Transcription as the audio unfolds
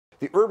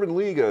The Urban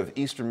League of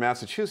Eastern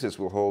Massachusetts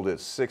will hold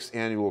its 6th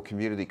annual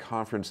community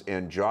conference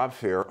and job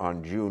fair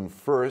on June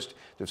 1st.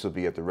 This will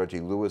be at the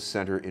Reggie Lewis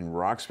Center in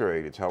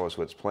Roxbury. To tell us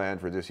what's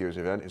planned for this year's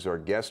event is our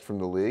guest from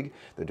the league,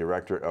 the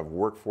Director of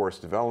Workforce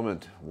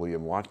Development,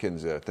 William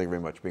Watkins. Thank you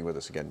very much for being with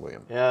us again,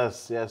 William.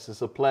 Yes,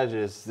 it's a pleasure.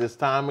 It's this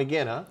time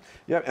again, huh?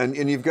 Yeah,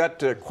 and you've got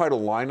quite a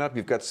lineup.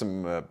 You've got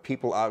some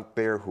people out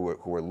there who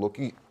are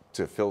looking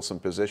to fill some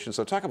positions.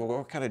 So talk about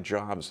what kind of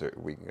jobs are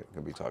we going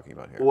to be talking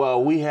about here?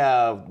 Well, we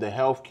have the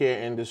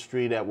healthcare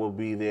industry that will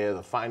be there,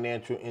 the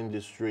financial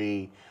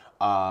industry,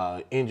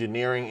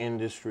 engineering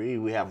industry.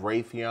 We have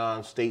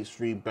Raytheon, State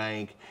Street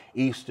Bank,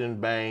 Eastern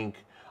Bank,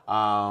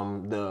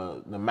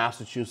 the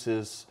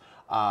Massachusetts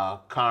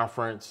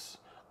Conference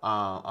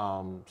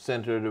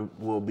Center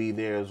will be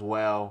there as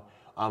well.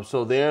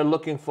 So they're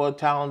looking for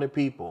talented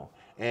people.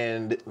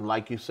 And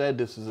like you said,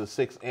 this is the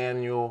 6th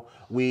annual.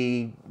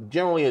 We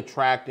generally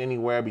attract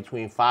anywhere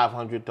between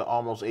 500 to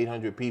almost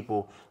 800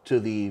 people to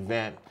the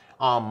event.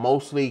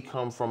 Mostly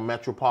come from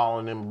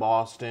Metropolitan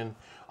Boston.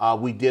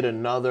 We did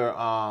another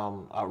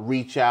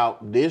reach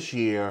out this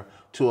year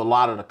to a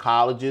lot of the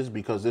colleges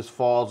because this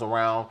falls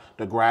around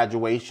the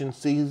graduation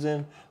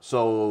season.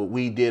 So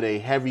we did a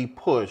heavy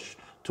push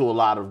to a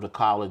lot of the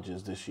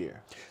colleges this year.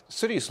 The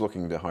city is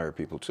looking to hire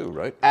people too,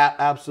 right?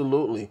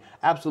 Absolutely,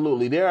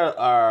 absolutely. There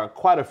are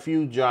quite a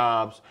few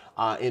jobs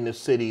in the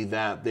city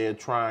that they're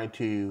trying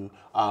to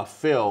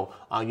fill.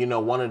 You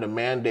know, one of the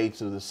mandates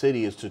of the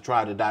city is to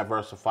try to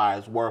diversify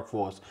its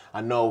workforce.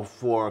 I know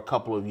for a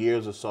couple of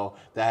years or so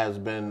that has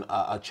been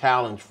a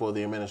challenge for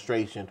the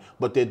administration,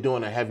 but they're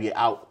doing a heavy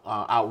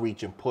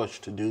outreach and push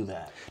to do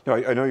that. Now,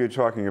 I know you're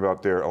talking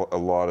about there a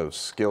lot of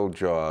skilled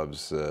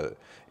jobs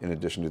in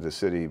addition to the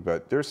city,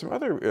 but there's some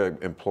other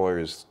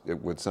employers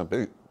with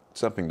something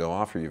to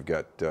offer. You've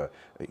got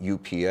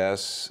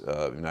UPS,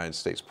 United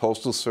States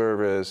Postal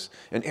Service,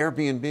 and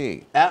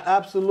Airbnb.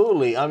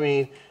 Absolutely. I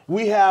mean,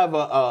 we have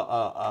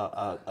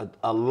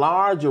a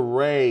large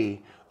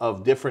array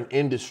of different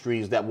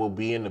industries that will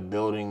be in the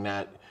building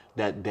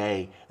that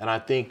day. And I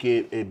think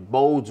it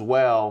bodes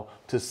well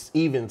to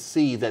even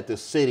see that the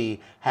city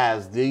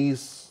has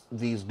these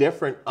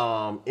different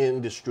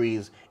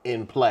industries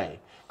in play.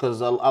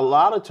 Because a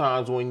lot of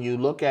times when you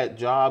look at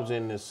jobs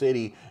in the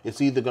city, it's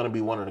either going to be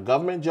one of the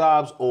government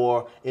jobs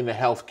or in the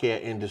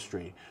healthcare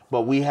industry.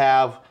 But we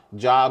have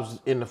jobs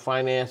in the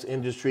finance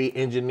industry,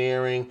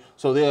 engineering.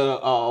 So there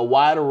are a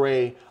wide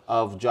array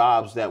of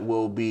jobs that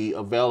will be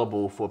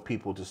available for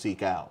people to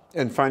seek out.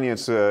 And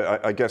finance,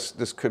 I guess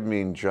this could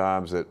mean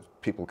jobs that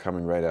people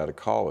coming right out of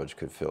college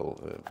could fill.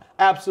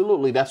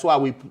 Absolutely. That's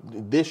why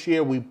this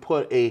year we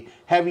put a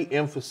heavy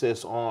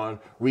emphasis on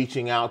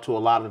reaching out to a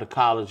lot of the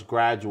college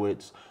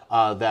graduates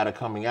that are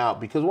coming out.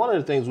 Because one of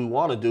the things we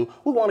want to do,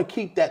 we want to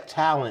keep that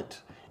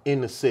talent in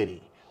the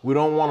city. We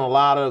don't want a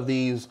lot of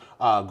these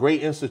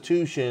great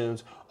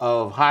institutions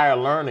of higher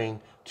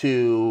learning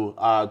to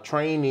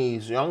train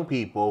these young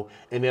people,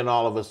 and then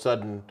all of a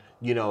sudden,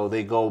 you know,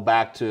 they go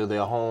back to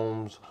their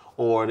homes,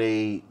 or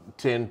they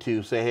tend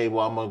to say, hey,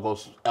 well, I'm going to go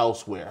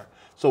elsewhere.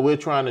 So we're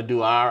trying to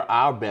do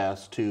our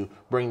best to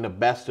bring the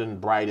best and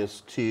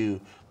brightest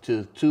to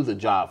the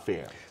job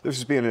fair. This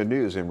is being in the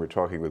news, and we're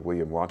talking with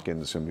William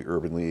Watkins from the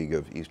Urban League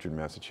of Eastern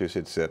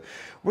Massachusetts.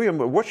 William,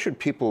 what should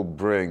people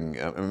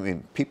bring? I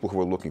mean, people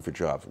who are looking for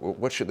jobs,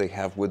 what should they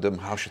have with them?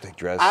 How should they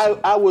dress?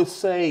 I would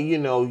say, you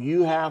know,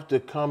 you have to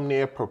come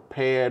there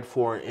prepared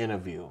for an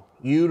interview.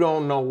 You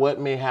don't know what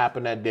may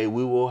happen that day.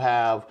 We will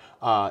have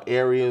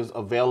areas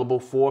available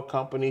for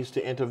companies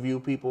to interview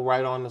people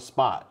right on the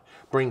spot.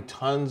 Bring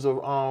tons of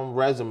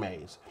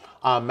resumes.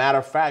 Matter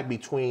of fact,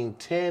 between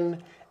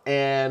 10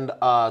 and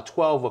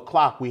 12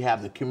 o'clock, we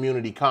have the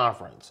community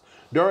conference.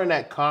 During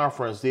that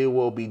conference, there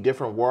will be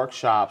different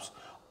workshops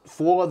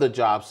for the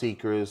job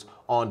seekers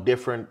on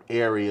different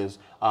areas,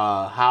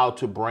 how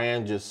to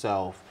brand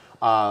yourself,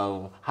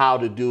 how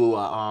to do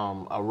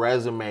a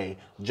resume,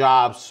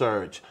 job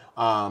search.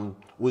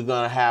 We're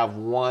going to have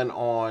one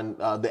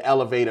on the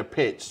elevator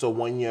pitch. So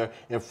when you're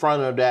in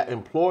front of that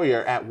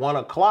employer at 1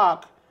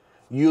 o'clock,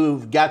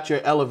 you've got your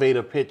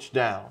elevator pitch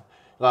down.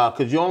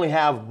 Because you only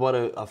have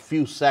but a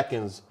few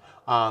seconds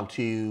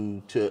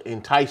to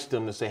entice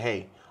them to say,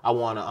 hey, I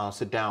want to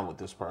sit down with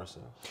this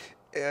person.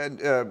 And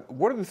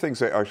one of the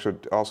things I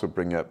should also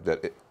bring up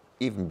that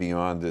even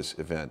beyond this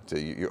event,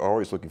 you're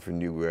always looking for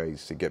new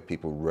ways to get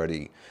people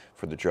ready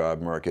for the job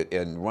market.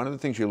 And one of the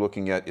things you're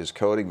looking at is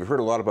coding. We've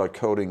heard a lot about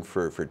coding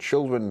for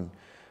children,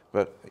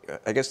 but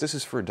I guess this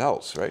is for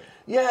adults, right?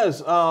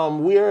 Yes,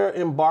 we're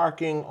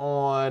embarking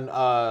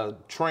on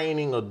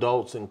training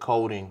adults in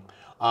coding.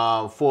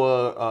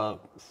 For a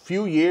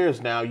few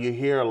years now, you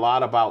hear a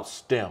lot about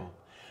STEM.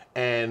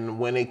 And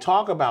when they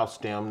talk about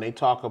STEM, they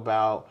talk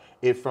about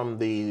it from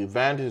the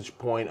vantage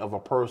point of a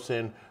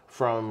person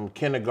from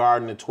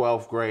kindergarten to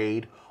 12th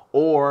grade,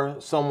 or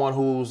someone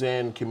who's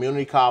in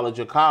community college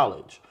or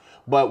college.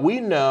 But we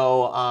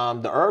know,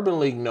 the Urban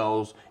League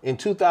knows, in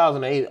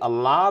 2008, a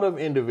lot of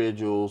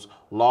individuals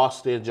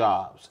lost their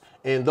jobs.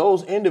 And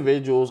those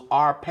individuals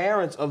are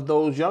parents of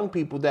those young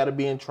people that are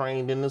being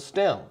trained in the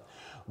STEM.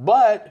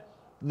 But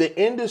the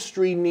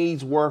industry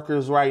needs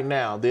workers right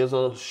now. There's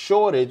a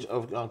shortage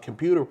of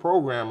computer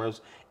programmers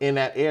in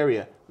that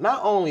area.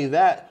 Not only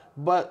that,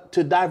 but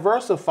to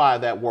diversify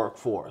that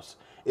workforce.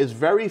 It's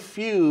very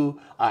few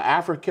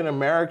African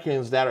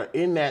Americans that are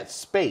in that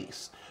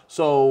space.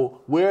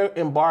 So we're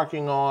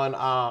embarking on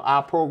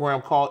our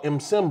program called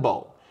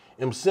Msimbo.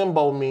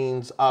 Msimbo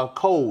means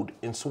code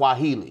in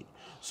Swahili.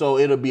 So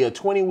it'll be a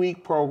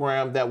 20-week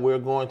program that we're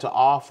going to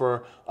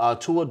offer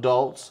to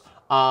adults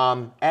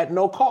at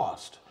no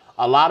cost.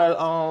 A lot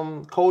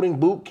of coding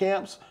boot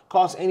camps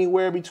cost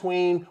anywhere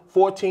between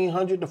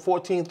 $1,400 to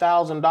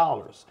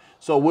 $14,000.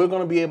 So we're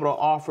going to be able to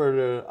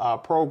offer the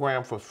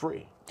program for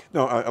free.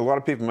 No, a lot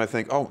of people might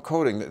think, oh,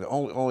 coding,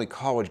 only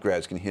college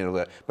grads can handle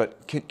that.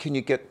 But can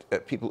you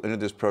get people into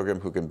this program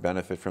who can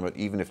benefit from it,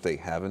 even if they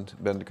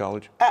haven't been to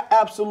college?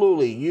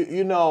 Absolutely.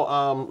 You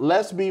know,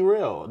 let's be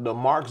real. The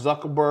Mark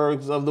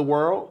Zuckerbergs of the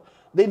world,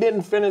 they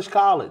didn't finish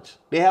college.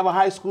 They have a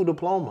high school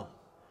diploma.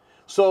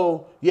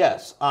 So,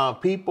 yes,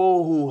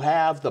 people who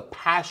have the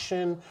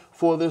passion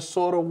for this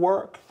sort of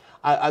work,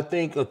 I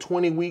think a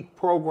 20-week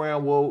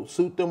program will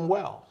suit them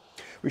well.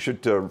 We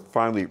should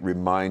finally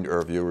remind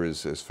our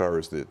viewers as far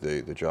as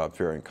the job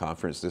fair and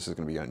conference. This is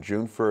going to be on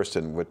June 1st,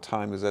 and what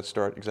time does that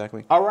start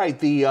exactly? All right,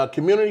 the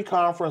community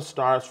conference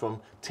starts from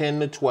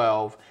 10 to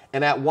 12,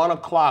 and at 1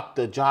 o'clock,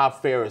 the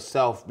job fair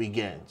itself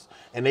begins.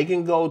 And they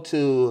can go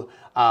to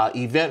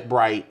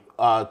Eventbrite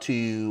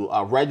to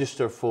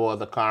register for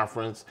the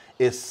conference.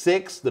 It's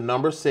 6, the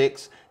number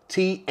 6,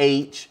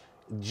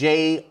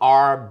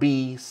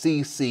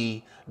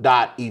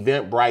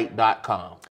 THJRBCC.eventbrite.com.